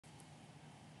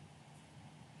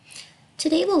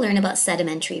Today we'll learn about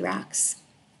sedimentary rocks.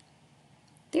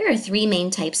 There are three main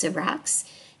types of rocks,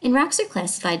 and rocks are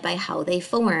classified by how they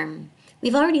form.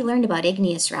 We've already learned about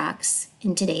igneous rocks,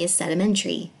 and today is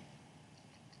sedimentary.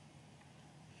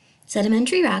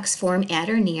 Sedimentary rocks form at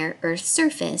or near Earth's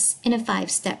surface in a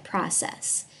 5-step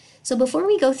process. So before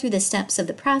we go through the steps of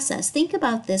the process, think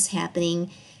about this happening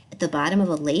at the bottom of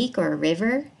a lake or a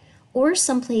river, or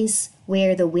someplace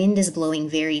where the wind is blowing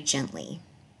very gently.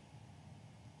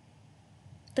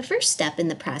 The first step in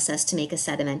the process to make a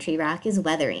sedimentary rock is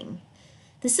weathering.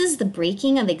 This is the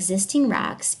breaking of existing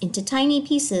rocks into tiny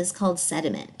pieces called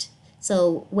sediment.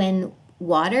 So when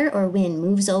water or wind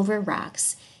moves over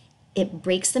rocks, it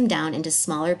breaks them down into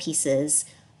smaller pieces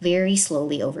very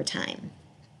slowly over time.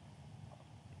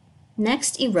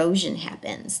 Next, erosion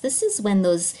happens. This is when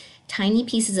those tiny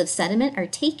pieces of sediment are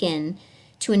taken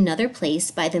to another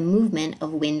place by the movement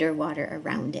of wind or water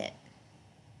around it.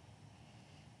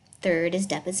 Third is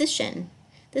deposition.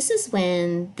 This is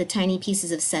when the tiny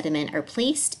pieces of sediment are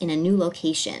placed in a new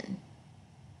location.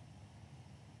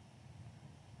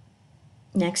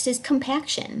 Next is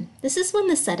compaction. This is when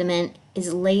the sediment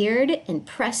is layered and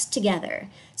pressed together.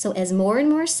 So as more and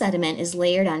more sediment is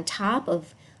layered on top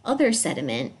of other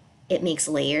sediment, it makes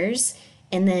layers,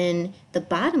 and then the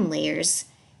bottom layers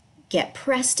get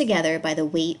pressed together by the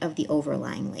weight of the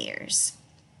overlying layers.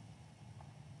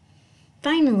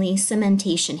 Finally,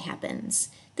 cementation happens.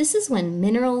 This is when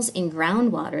minerals in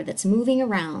groundwater that's moving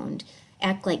around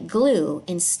act like glue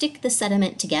and stick the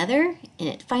sediment together, and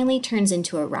it finally turns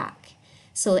into a rock.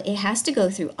 So it has to go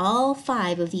through all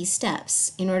 5 of these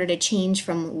steps in order to change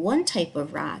from one type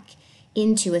of rock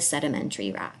into a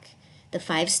sedimentary rock. The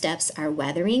 5 steps are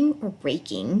weathering or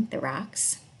breaking the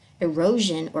rocks,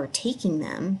 erosion or taking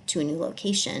them to a new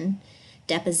location,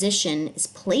 deposition is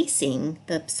placing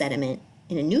the sediment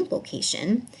in a new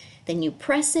location, then you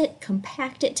press it,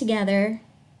 compact it together,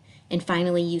 and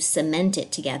finally you cement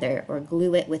it together or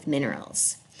glue it with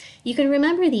minerals. You can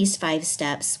remember these 5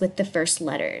 steps with the first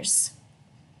letters.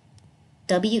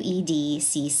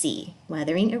 WEDCC,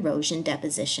 weathering, erosion,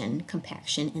 deposition,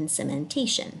 compaction, and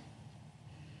cementation.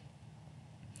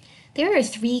 There are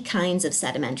 3 kinds of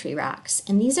sedimentary rocks,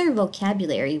 and these are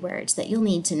vocabulary words that you'll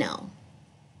need to know.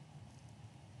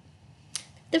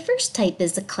 The first type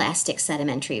is the clastic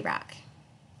sedimentary rock.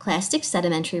 Clastic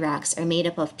sedimentary rocks are made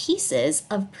up of pieces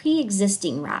of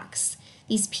pre-existing rocks.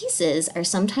 These pieces are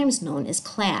sometimes known as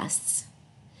clasts.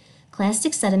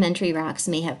 Clastic sedimentary rocks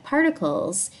may have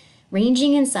particles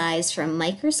ranging in size from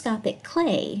microscopic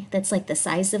clay that's like the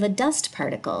size of a dust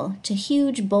particle to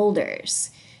huge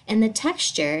boulders, and the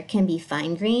texture can be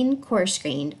fine-grained,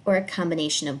 coarse-grained, or a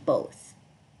combination of both.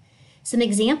 Some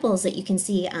examples that you can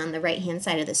see on the right-hand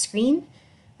side of the screen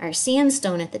are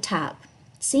sandstone at the top.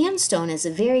 Sandstone is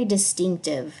a very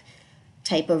distinctive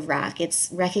type of rock. It's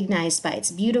recognized by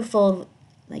its beautiful,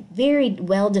 very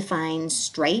well-defined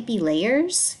stripy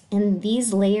layers, and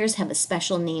these layers have a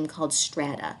special name called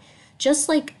strata. Just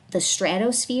like the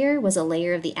stratosphere was a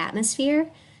layer of the atmosphere,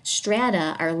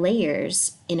 strata are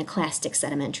layers in a clastic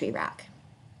sedimentary rock.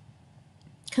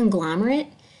 Conglomerate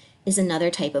is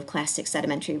another type of clastic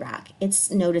sedimentary rock.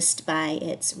 It's noticed by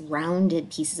its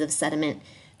rounded pieces of sediment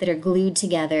that are glued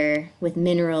together with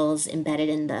minerals embedded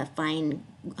in the fine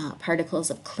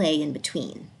particles of clay in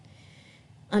between.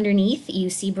 Underneath, you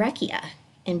see breccia,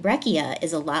 and breccia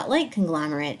is a lot like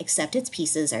conglomerate, except its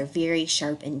pieces are very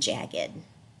sharp and jagged.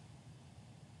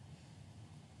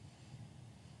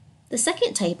 The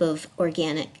second type of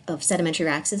sedimentary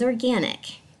rocks is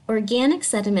organic. Organic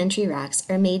sedimentary rocks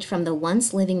are made from the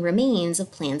once living remains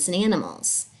of plants and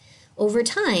animals. Over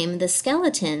time, the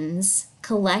skeletons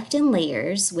collect in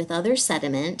layers with other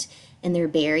sediment, and they're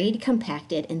buried,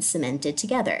 compacted, and cemented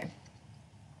together.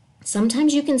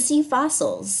 Sometimes you can see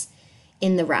fossils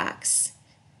in the rocks.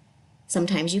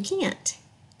 Sometimes you can't.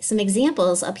 Some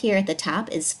examples up here at the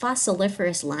top is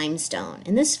fossiliferous limestone,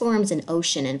 and this forms in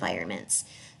ocean environments.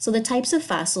 So the types of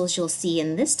fossils you'll see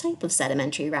in this type of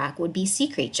sedimentary rock would be sea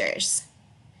creatures.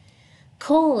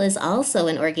 Coal is also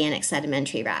an organic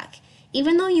sedimentary rock.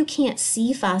 Even though you can't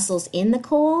see fossils in the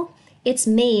coal, it's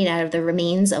made out of the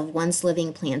remains of once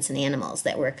living plants and animals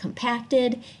that were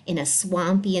compacted in a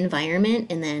swampy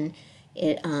environment, and then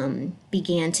it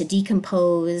began to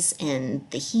decompose, and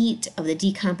the heat of the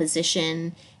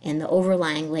decomposition and the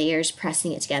overlying layers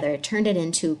pressing it together turned it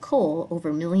into coal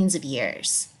over millions of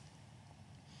years.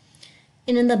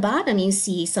 And in the bottom you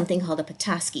see something called a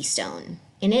Petoskey stone,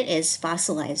 and it is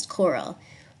fossilized coral.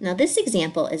 Now this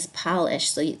example is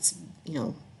polished, so it's,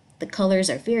 the colors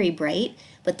are very bright,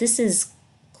 but this is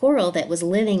coral that was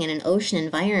living in an ocean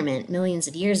environment millions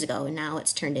of years ago, and now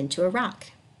it's turned into a rock.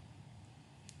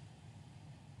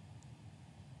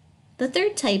 The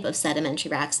third type of sedimentary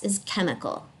rocks is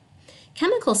chemical.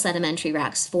 Chemical sedimentary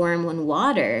rocks form when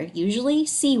water, usually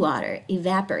seawater,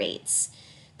 evaporates.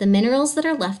 The minerals that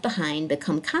are left behind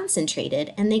become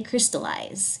concentrated and they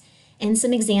crystallize. And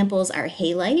some examples are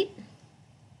halite,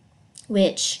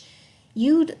 which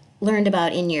you learned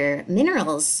about in your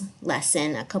minerals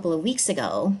lesson a couple of weeks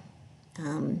ago.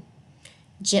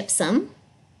 Gypsum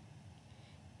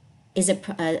is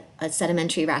a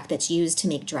sedimentary rock that's used to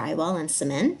make drywall and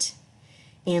cement.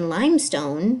 And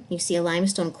limestone, you see a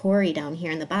limestone quarry down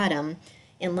here in the bottom,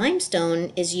 and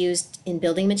limestone is used in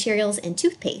building materials and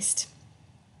toothpaste.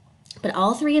 But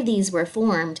all three of these were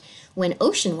formed when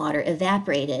ocean water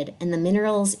evaporated and the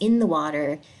minerals in the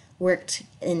water worked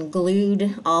and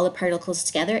glued all the particles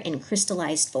together in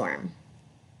crystallized form.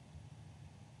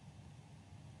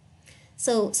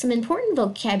 So some important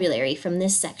vocabulary from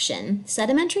this section: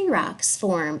 sedimentary rocks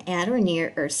form at or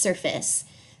near Earth's surface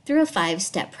through a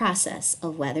 5-step process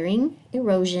of weathering,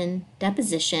 erosion,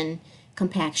 deposition,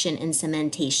 compaction, and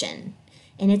cementation.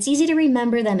 And it's easy to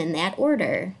remember them in that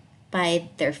order by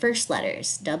their first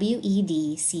letters, W, E,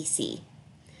 D, C, C.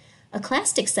 A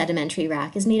clastic sedimentary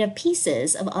rock is made of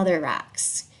pieces of other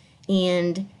rocks,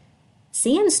 and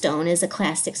sandstone is a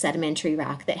clastic sedimentary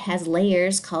rock that has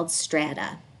layers called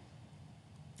strata.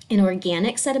 An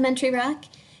organic sedimentary rock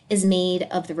is made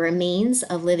of the remains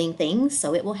of living things,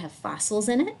 so it will have fossils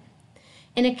in it.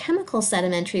 And a chemical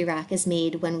sedimentary rock is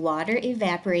made when water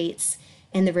evaporates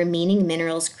and the remaining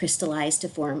minerals crystallize to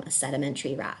form a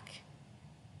sedimentary rock.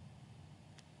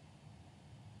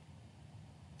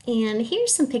 And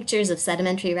here's some pictures of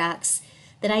sedimentary rocks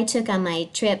that I took on my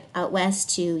trip out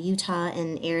west to Utah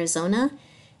and Arizona,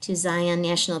 to Zion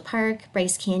National Park,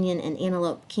 Bryce Canyon, and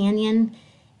Antelope Canyon.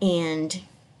 And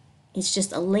it's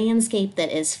just a landscape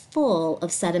that is full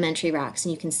of sedimentary rocks,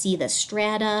 and you can see the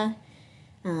strata.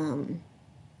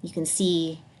 You can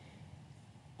see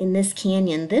in this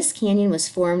canyon was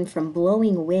formed from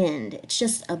blowing wind. It's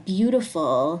just a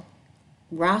beautiful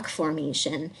rock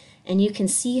formation, and you can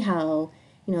see how,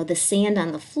 the sand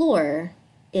on the floor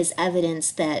is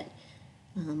evidence that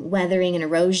weathering and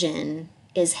erosion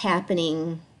is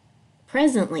happening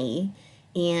presently,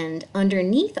 and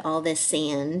underneath all this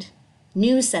sand,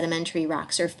 new sedimentary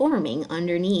rocks are forming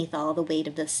underneath all the weight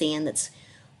of the sand that's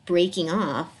breaking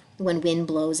off when wind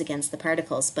blows against the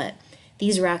particles. But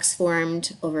these rocks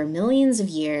formed over millions of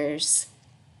years.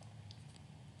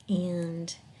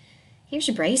 And here's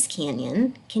Bryce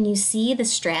Canyon. Can you see the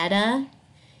strata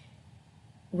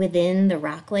within the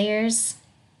rock layers?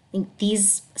 I think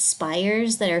these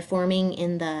spires that are forming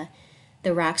in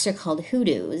the rocks are called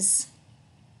hoodoos.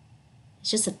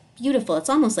 It's just beautiful. It's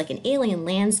almost like an alien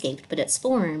landscape, but it's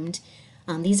formed.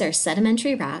 These are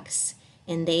sedimentary rocks,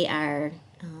 and they are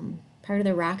part of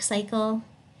the rock cycle.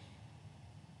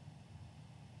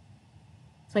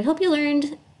 So I hope you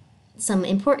learned some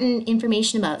important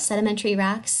information about sedimentary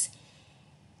rocks.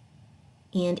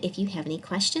 And if you have any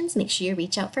questions, make sure you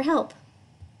reach out for help.